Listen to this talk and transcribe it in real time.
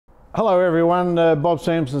Hello everyone, Bob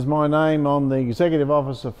Sampson's my name. I'm the Executive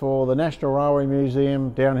Officer for the National Railway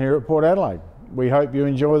Museum down here at Port Adelaide. We hope you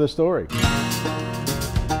enjoy the story.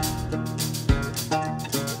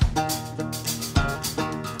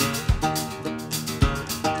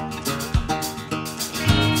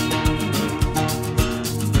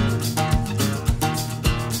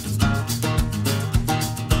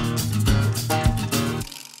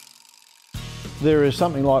 There is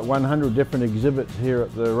something like 100 different exhibits here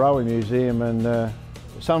at the Railway Museum, and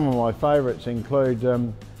some of my favourites include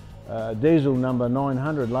diesel number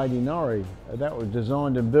 900 Lady Norrie. That was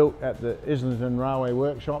designed and built at the Islington Railway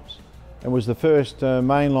Workshops and was the first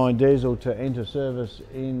mainline diesel to enter service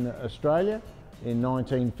in Australia in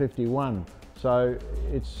 1951. So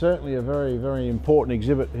it's certainly a very important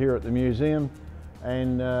exhibit here at the museum,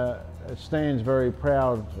 and it stands very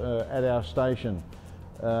proud at our station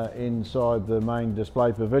inside the main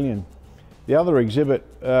display pavilion. The other exhibit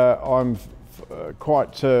I'm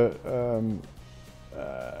quite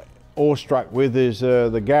awestruck with is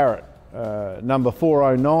the Garratt number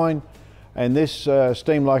 409, and this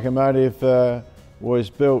steam locomotive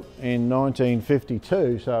was built in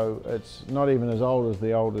 1952, so it's not even as old as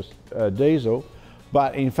the oldest diesel,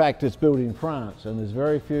 but in fact it's built in France, and there's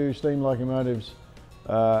very few steam locomotives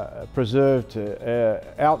preserved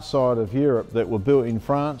outside of Europe that were built in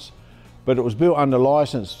France, but it was built under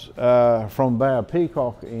licence from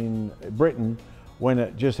Beyer-Garratt in Britain. When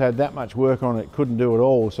it just had that much work on it, couldn't do it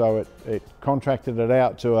all, so it contracted it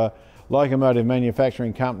out to a locomotive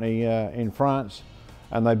manufacturing company in France,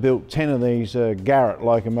 and they built 10 of these Garratt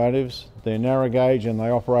locomotives. They're narrow gauge and they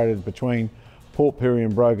operated between Port Pirie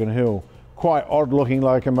and Broken Hill. Quite odd looking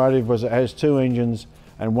locomotive because it has 2 engines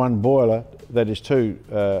and 1 boiler, that is 2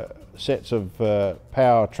 sets of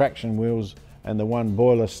power traction wheels and the 1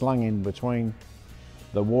 boiler slung in between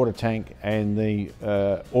the water tank and the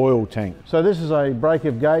oil tank. So this is a break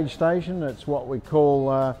of gauge station. It's what we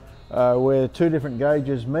call where 2 different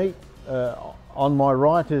gauges meet. On my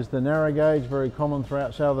right is the narrow gauge, very common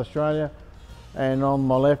throughout South Australia, and on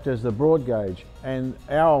my left is the broad gauge. And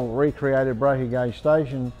our recreated break of gauge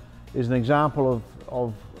station is an example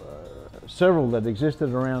of several that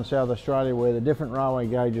existed around South Australia where the different railway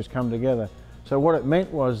gauges come together. So what it meant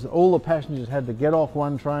was all the passengers had to get off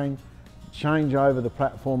one train, change over the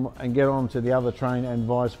platform and get on to the other train, and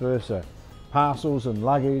vice versa. Parcels and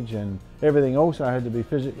luggage and everything also had to be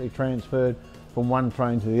physically transferred from one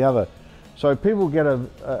train to the other. So people get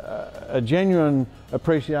a genuine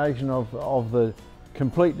appreciation of the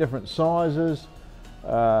complete different sizes,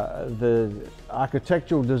 the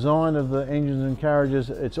architectural design of the engines and carriages.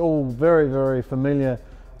 It's all very familiar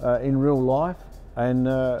in real life, and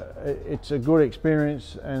it's a good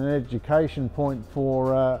experience and an education point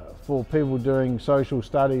for people doing social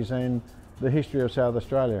studies and the history of South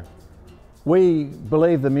Australia. We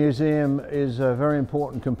believe the museum is a very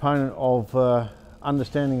important component of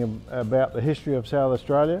understanding about the history of South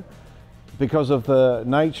Australia because of the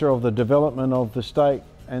nature of the development of the state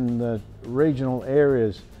and the regional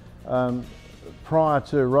areas. Prior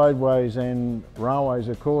to roadways and railways,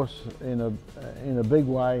 of course, in a big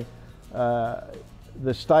way,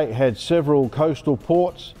 the state had several coastal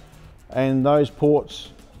ports, and those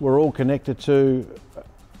ports were all connected to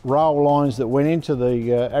rail lines that went into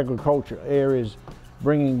the agriculture areas,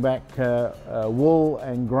 bringing back wool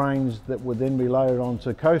and grains that would then be loaded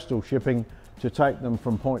onto coastal shipping to take them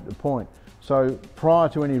from point to point. So prior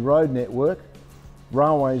to any road network,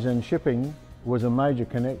 railways and shipping was a major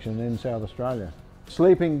connection in South Australia.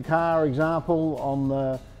 Sleeping car example on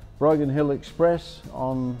the Broken Hill Express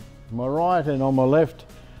on my right, and on my left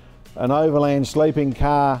an overland sleeping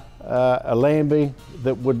car, a Lambie,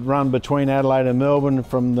 that would run between Adelaide and Melbourne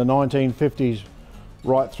from the 1950s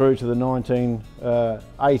right through to the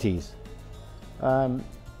 1980s.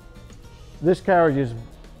 This carriage is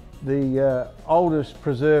the oldest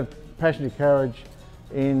preserved passenger carriage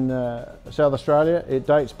in South Australia. It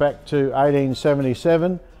dates back to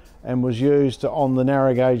 1877 and was used on the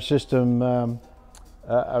narrow gauge system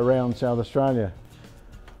around South Australia.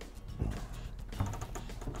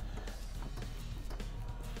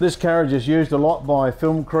 This carriage is used a lot by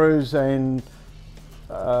film crews and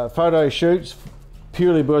photo shoots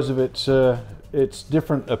purely because of its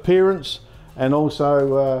different appearance and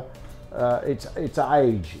also its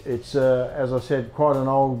age. It's, as I said, quite an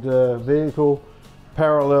old vehicle,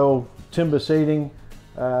 parallel timber seating.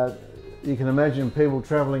 You can imagine people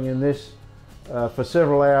travelling in this for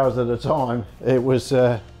several hours at a time. It was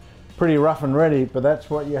pretty rough and ready, but that's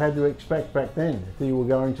what you had to expect back then. If you were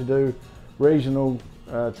going to do regional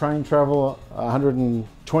train travel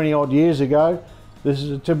 120 odd years ago, this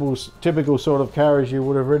is a typical sort of carriage you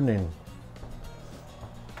would have ridden in.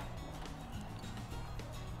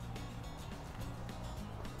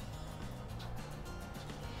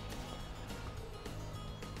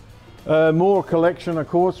 More collection, of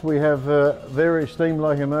course. We have various steam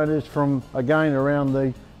locomotives from, again, around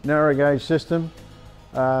the narrow gauge system.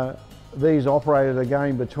 These operated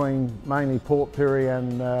again between mainly Port Pirie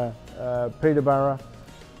and Peterborough,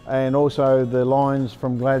 and also the lines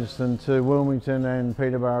from Gladstone to Wilmington and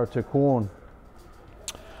Peterborough to Quorn.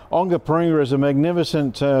 Ongaparinga is a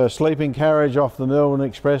magnificent sleeping carriage off the Melbourne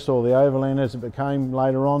Express, or the Overland as it became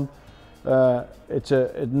later on. It's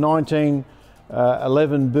a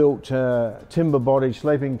 1911 built timber bodied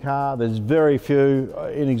sleeping car. There's very few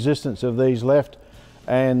in existence of these left,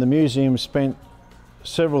 and the museum spent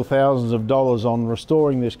several thousands of dollars on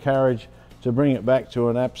restoring this carriage to bring it back to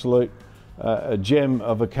an absolute a gem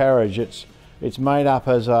of a carriage. It's made up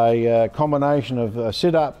as a combination of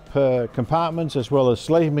sit-up compartments as well as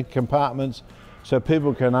sleeping compartments, so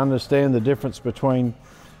people can understand the difference between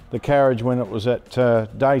the carriage when it was at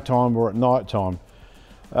daytime or at night time.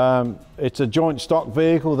 It's a joint stock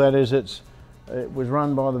vehicle, that is, it was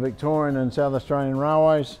run by the Victorian and South Australian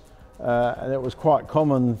Railways, and it was quite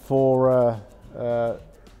common for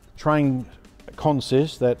train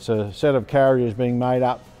consists, that's a set of carriages being made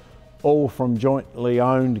up all from jointly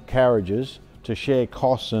owned carriages, to share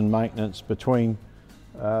costs and maintenance between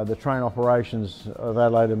the train operations of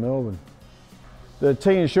Adelaide and Melbourne. The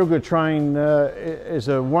Tea and Sugar train is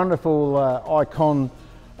a wonderful icon,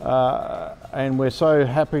 and we're so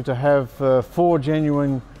happy to have 4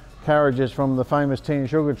 genuine carriages from the famous Tea and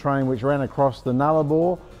Sugar train, which ran across the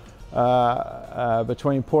Nullarbor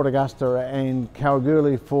between Port Augusta and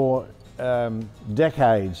Kalgoorlie for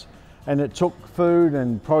decades, and it took food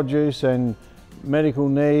and produce and medical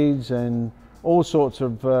needs and all sorts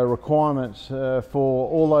of requirements for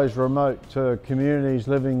all those remote communities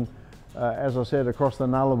living, as I said, across the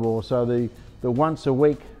Nullarbor. So the once a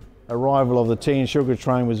week arrival of the Tea and Sugar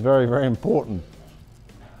train was very, very important.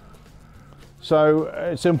 So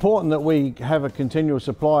it's important that we have a continual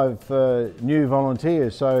supply of new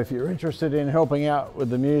volunteers. So if you're interested in helping out with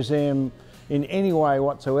the museum in any way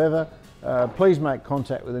whatsoever, please make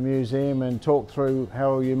contact with the museum and talk through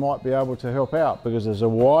how you might be able to help out, because there's a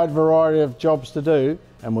wide variety of jobs to do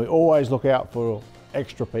and we always look out for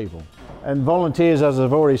extra people. And volunteers, as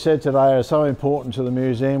I've already said today, are so important to the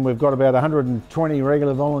museum. We've got about 120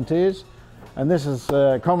 regular volunteers, and this is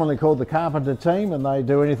commonly called the carpenter team, and they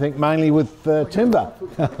do anything mainly with timber.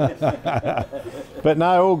 But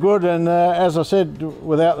no, all good, and as I said,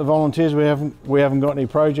 without the volunteers we haven't got any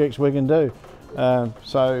projects we can do.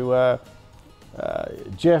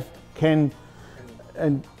 Jeff, Ken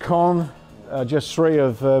and Con are just 3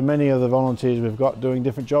 of many of the volunteers we've got doing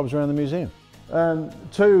different jobs around the museum.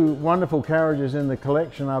 2 wonderful carriages in the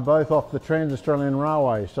collection are both off the Trans-Australian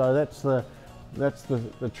Railway. So that's the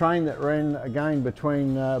train that ran again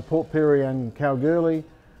between Port Pirie and Kalgoorlie,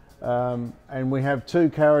 and we have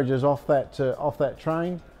 2 carriages off that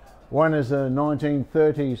train. One is a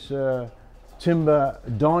 1930s timber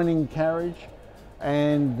dining carriage,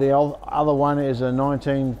 and the other one is a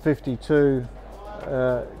 1952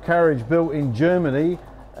 carriage built in Germany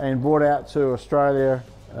and brought out to Australia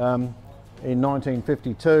in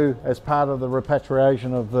 1952 as part of the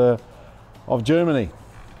repatriation of Germany.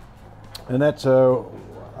 And that's a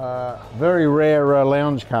very rare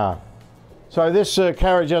lounge car. So this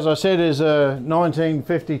carriage, as I said, is a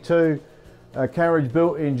 1952 carriage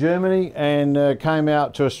built in Germany and came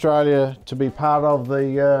out to Australia to be part of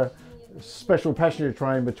the special passenger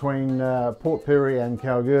train between Port Pirie and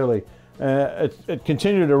Kalgoorlie. It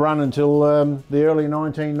continued to run until the early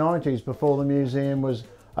 1990s before the museum was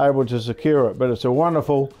able to secure it, but it's a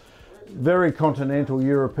wonderful, very continental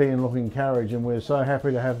European looking carriage, and we're so happy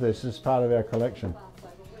to have this as part of our collection.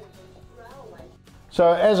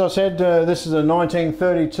 So as I said, this is a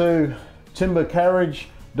 1932 timber carriage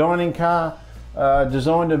dining car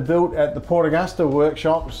designed and built at the Port Augusta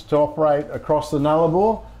workshops to operate across the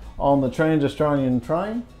Nullarbor on the Trans-Australian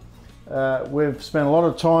train. We've spent a lot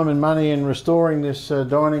of time and money in restoring this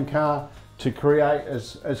dining car to create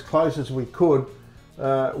as close as we could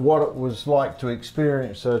what it was like to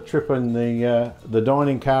experience a trip in the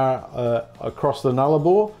dining car across the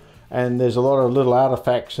Nullarbor, and there's a lot of little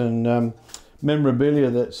artefacts and memorabilia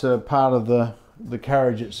that's part of the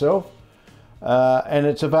carriage itself, and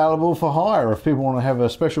it's available for hire. If people want to have a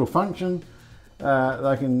special function,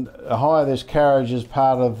 they can hire this carriage as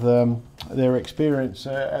part of their experience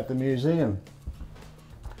at the museum.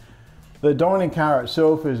 The dining car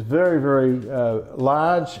itself is very, very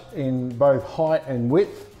large in both height and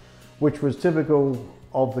width. which was typical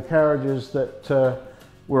of the carriages that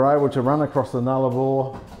were able to run across the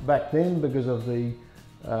Nullarbor back then because of the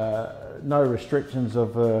no restrictions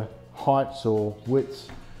of heights or widths.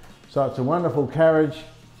 So it's a wonderful carriage,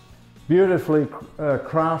 beautifully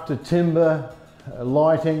crafted timber,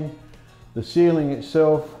 lighting, the ceiling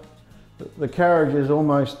itself. The carriage is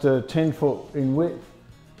almost 10 foot in width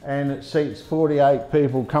and it seats 48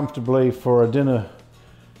 people comfortably for a dinner.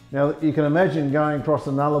 Now you can imagine going across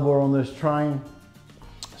the Nullarbor on this train,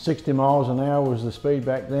 60 miles an hour was the speed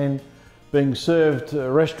back then, being served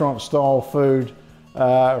restaurant style food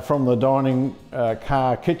from the dining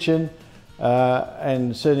car kitchen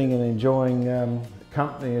and sitting and enjoying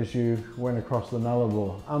company as you went across the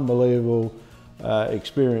Nullarbor. Unbelievable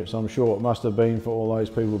experience, I'm sure it must have been for all those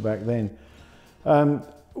people back then.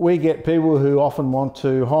 We get people who often want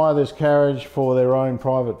to hire this carriage for their own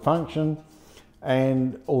private function,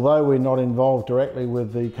 and although we're not involved directly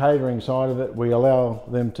with the catering side of it, we allow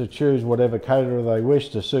them to choose whatever caterer they wish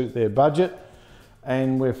to suit their budget,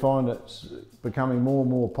 and we find it's becoming more and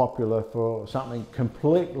more popular for something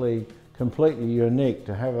completely unique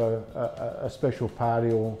to have a special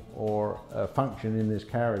party or a function in this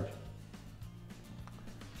carriage.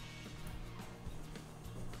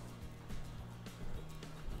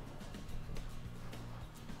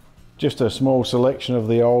 Just a small selection of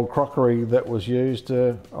the old crockery that was used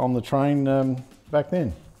on the train back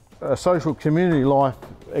then. A social community life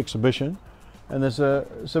exhibition, and there's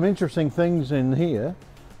some interesting things in here.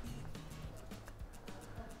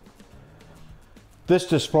 This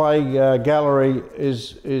display gallery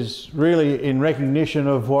is really in recognition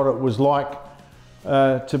of what it was like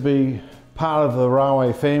to be part of the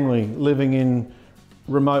railway family living in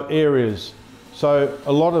remote areas. So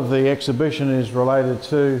a lot of the exhibition is related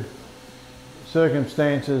to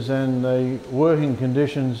circumstances and the working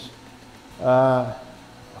conditions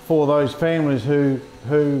for those families who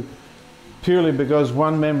purely because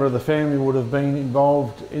one member of the family would have been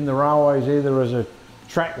involved in the railways either as a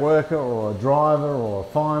track worker or a driver or a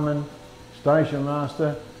fireman, station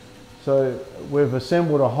master. So we've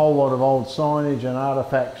assembled a whole lot of old signage and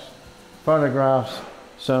artefacts, photographs,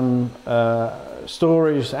 some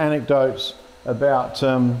stories, anecdotes about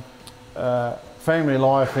family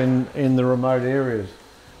life in the remote areas.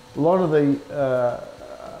 A lot of the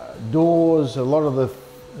doors, a lot of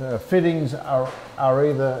the fittings are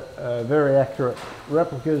either very accurate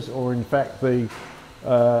replicas or in fact the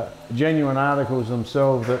genuine articles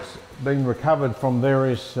themselves that's been recovered from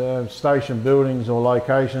various station buildings or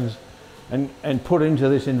locations and put into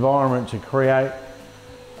this environment to create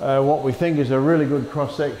what we think is a really good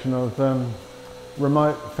cross-section of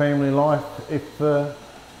remote family life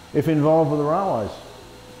if involved with the railways.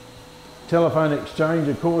 Telephone exchange,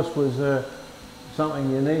 of course, was something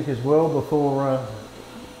unique as well before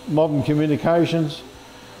modern communications.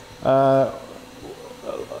 A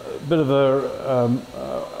bit of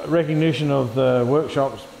a recognition of the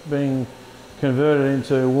workshops being converted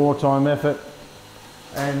into wartime effort,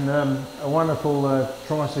 and a wonderful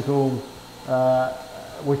tricycle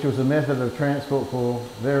which was a method of transport for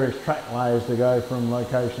various track layers to go from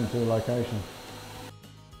location to location.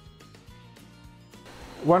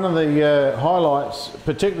 One of the highlights,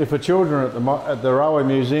 particularly for children at the Railway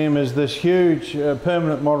Museum, is this huge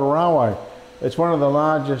permanent model railway. It's one of the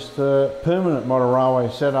largest permanent model railway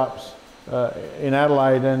setups in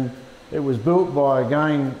Adelaide, and it was built by,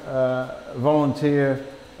 again, volunteer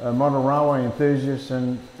model railway enthusiasts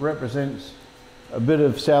and represents a bit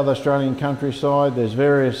of South Australian countryside. There's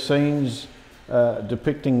various scenes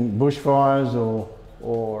depicting bushfires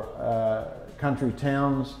or country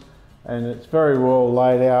towns, and it's very well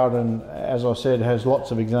laid out, and as I said, has lots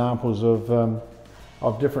of examples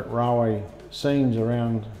of different railway scenes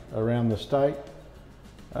around the state.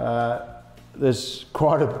 There's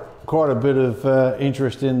quite a bit of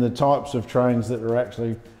interest in the types of trains that are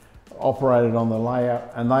actually operated on the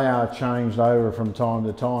layout, and they are changed over from time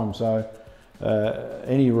to time. So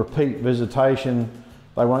any repeat visitation,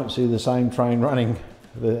 they won't see the same train running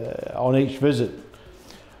on each visit.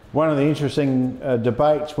 One of the interesting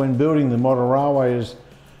debates when building the model railway is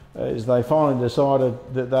they finally decided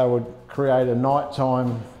that they would create a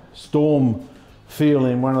nighttime storm feel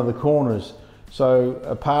in one of the corners. So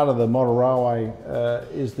a part of the model railway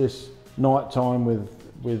is this nighttime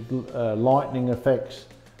with lightning effects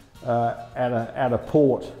at a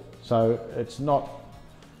port. So it's not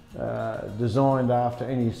designed after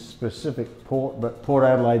any specific port, but Port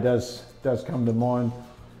Adelaide does come to mind.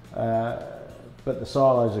 But the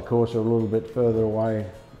silos, of course, are a little bit further away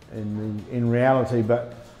in reality.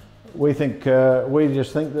 But we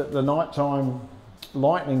just think that the nighttime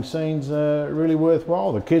lightning scenes really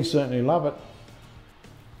worthwhile. The kids certainly love it.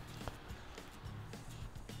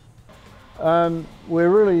 We're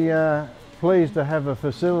really pleased to have a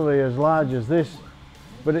facility as large as this,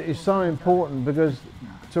 but it is so important because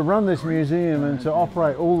to run this museum and to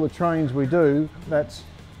operate all the trains we do, that's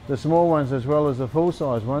the small ones as well as the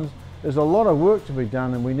full-size ones, there's a lot of work to be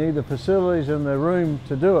done, and we need the facilities and the room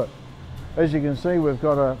to do it. As you can see, we've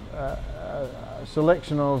got a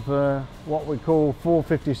selection of what we call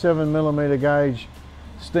 457mm gauge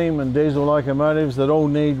steam and diesel locomotives that all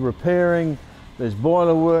need repairing. There's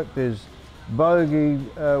boiler work, there's bogie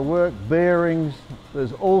work, bearings,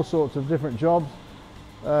 there's all sorts of different jobs.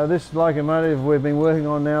 This locomotive we've been working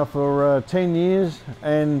on now for 10 years,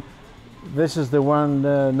 and this is the one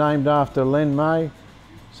named after Len May.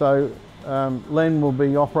 So Len will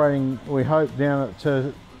be operating, we hope, down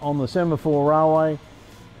on the Semaphore Railway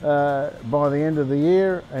by the end of the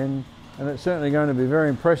year, and it's certainly going to be very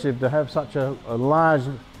impressive to have such a large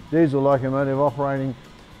diesel locomotive operating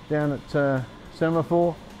down at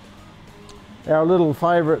Semaphore. Our little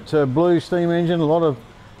favourite blue steam engine, a lot of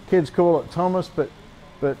kids call it Thomas, but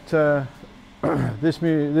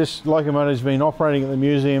this locomotive has been operating at the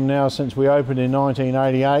museum now since we opened in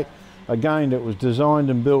 1988. Again, it was designed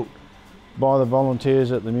and built by the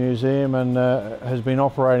volunteers at the museum, and has been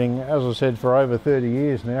operating, as I said, for over 30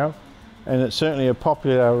 years now, and it's certainly a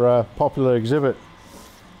popular exhibit.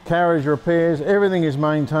 Carriage repairs, everything is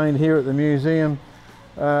maintained here at the museum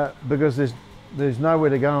because there's nowhere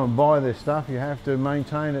to go and buy this stuff. You have to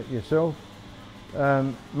maintain it yourself.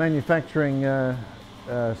 Manufacturing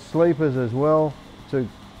sleepers as well to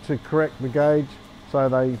correct the gauge so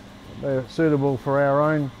they're suitable for our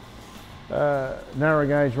own narrow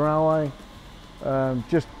gauge railway.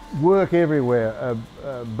 Just work everywhere.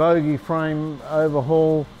 Bogie frame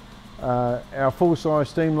overhaul. Our full-size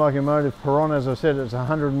steam locomotive Perron, as I said, it's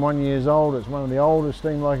 101 years old. It's one of the oldest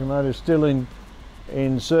steam locomotives still in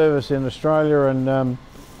service in Australia, and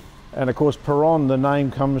of course Perron, the name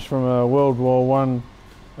comes from a World War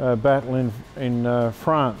I battle in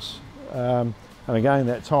France, and again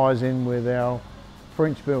that ties in with our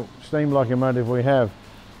French-built steam locomotive we have.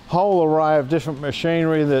 Whole array of different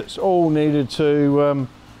machinery that's all needed to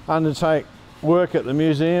undertake work at the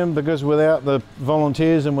museum, because without the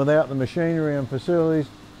volunteers and without the machinery and facilities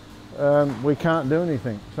we can't do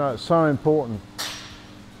anything, so it's so important.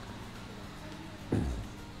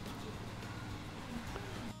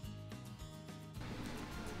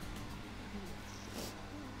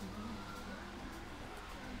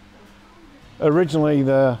 Originally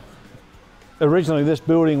this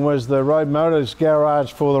building was the road motors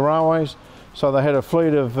garage for the railways, so they had a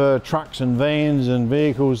fleet of trucks and vans and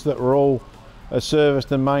vehicles that were all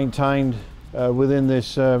serviced and maintained within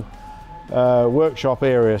this workshop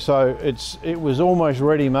area. So it was almost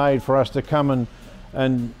ready-made for us to come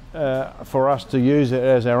and for us to use it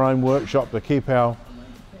as our own workshop to keep our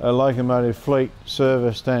locomotive fleet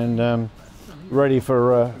serviced and ready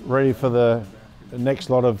for the next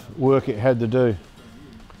lot of work it had to do.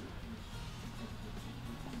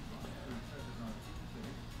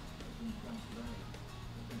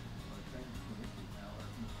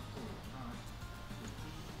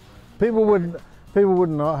 People would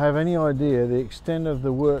not have any idea the extent of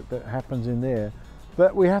the work that happens in there,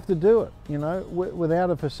 but we have to do it. You know, without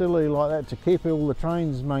a facility like that to keep all the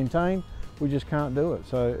trains maintained, we just can't do it.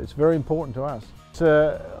 So it's very important to us. It's,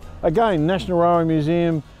 again, National Railway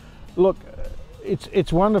Museum. Look,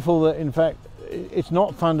 it's wonderful that in fact it's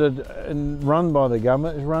not funded and run by the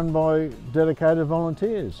government. It's run by dedicated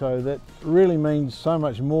volunteers. So that really means so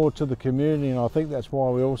much more to the community, and I think that's why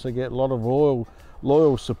we also get a lot of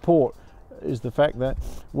loyal support, is the fact that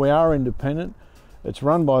we are independent, it's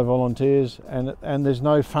run by volunteers, and there's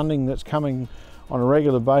no funding that's coming on a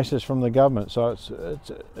regular basis from the government. So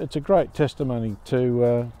it's a great testimony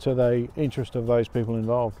to the interest of those people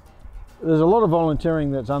involved. There's a lot of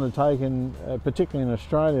volunteering that's undertaken, particularly in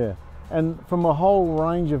Australia, and from a whole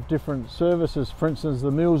range of different services. For instance,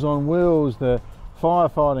 the Meals on Wheels, the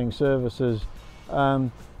firefighting services,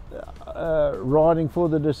 riding for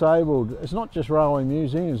the disabled. It's not just railway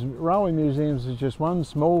museums. Railway museums is just one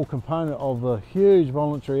small component of the huge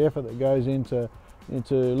voluntary effort that goes into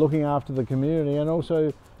looking after the community, and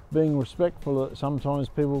also being respectful that sometimes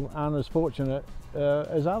people aren't as fortunate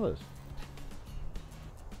as others.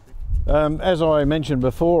 As I mentioned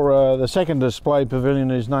before, the second display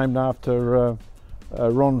pavilion is named after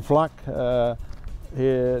Ron Fluck. He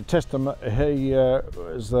was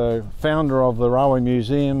the founder of the Railway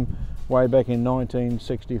Museum way back in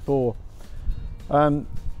 1964.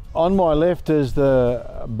 On my left is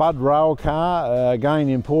the Budd rail car, again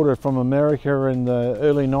imported from America in the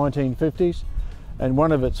early 1950s, and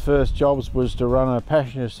one of its first jobs was to run a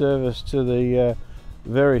passenger service to the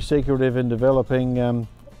very secretive and developing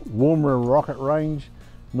Woomera rocket range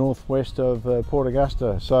northwest of Port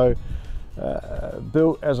Augusta. So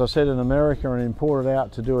built, as I said, in America and imported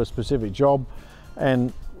out to do a specific job,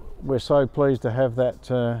 and we're so pleased to have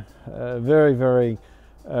that very, very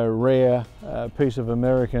rare piece of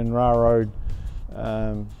American railroad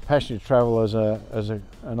passenger travel as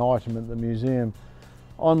an item at the museum.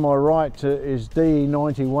 On my right is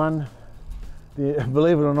DE-91.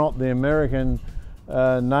 Believe it or not, the American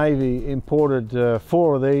Navy imported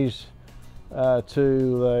 4 of these to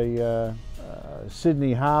the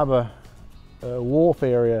Sydney Harbour wharf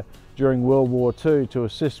area during World War II to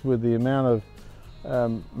assist with the amount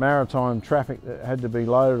of maritime traffic that had to be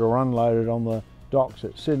loaded or unloaded on the docks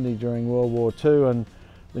at Sydney during World War II, and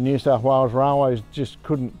the New South Wales Railways just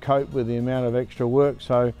couldn't cope with the amount of extra work,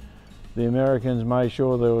 so the Americans made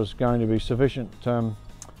sure there was going to be sufficient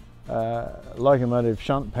locomotive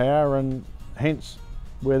shunt power, and hence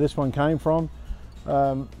where this one came from.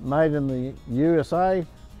 Made in the USA,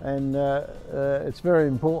 and it's very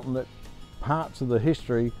important that parts of the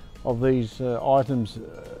history of these items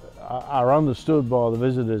are understood by the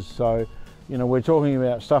visitors. So, you know, we're talking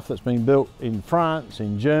about stuff that's been built in France,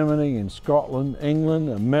 in Germany, in Scotland, England,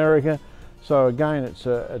 America. So again, it's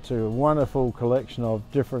a wonderful collection of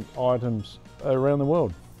different items around the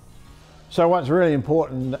world. So what's really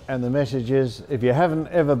important, and the message is, if you haven't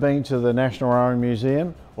ever been to the National Railway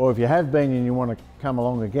Museum, or if you have been and you want to come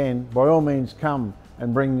along again, by all means come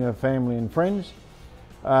and bring your family and friends.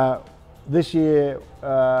 This year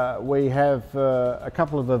we have a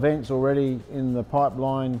couple of events already in the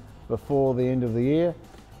pipeline before the end of the year.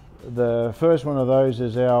 The first one of those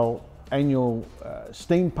is our annual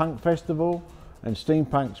Steampunk Festival, and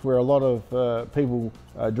Steampunk's where a lot of people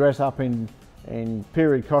dress up in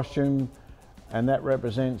period costume, and that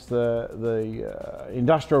represents the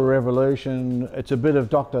Industrial Revolution. It's a bit of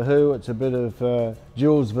Doctor Who, it's a bit of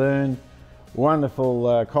Jules Verne,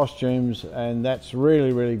 wonderful costumes, and that's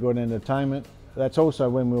really, really good entertainment. That's also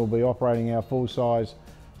when we'll be operating our full-size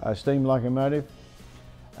steam locomotive.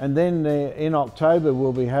 And then in October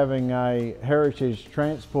we'll be having a Heritage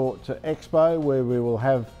Transport Expo, where we will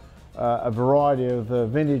have a variety of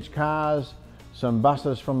vintage cars. Some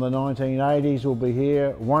buses from the 1980s will be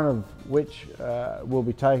here, one of which will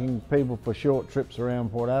be taking people for short trips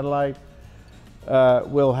around Port Adelaide.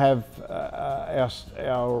 We'll have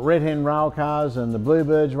our Red Hen rail cars and the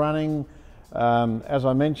Bluebirds running. As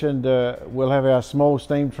I mentioned, we'll have our small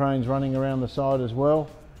steam trains running around the side as well.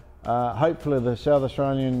 Hopefully the South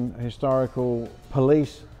Australian Historical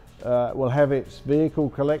Police will have its vehicle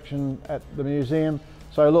collection at the museum.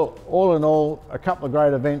 So look, all in all, a couple of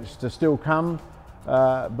great events to still come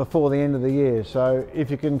before the end of the year. So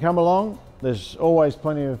if you can come along, there's always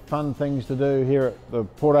plenty of fun things to do here at the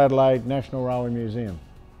Port Adelaide National Railway Museum.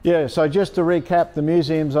 Yeah, so just to recap, the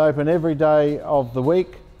museum's open every day of the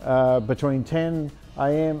week between 10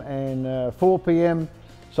 AM and 4 PM.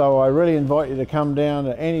 So I really invite you to come down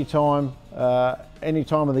at any time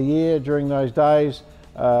of the year during those days.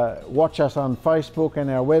 Watch us on Facebook and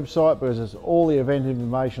our website, because there's all the event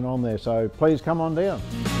information on there. So please come on down.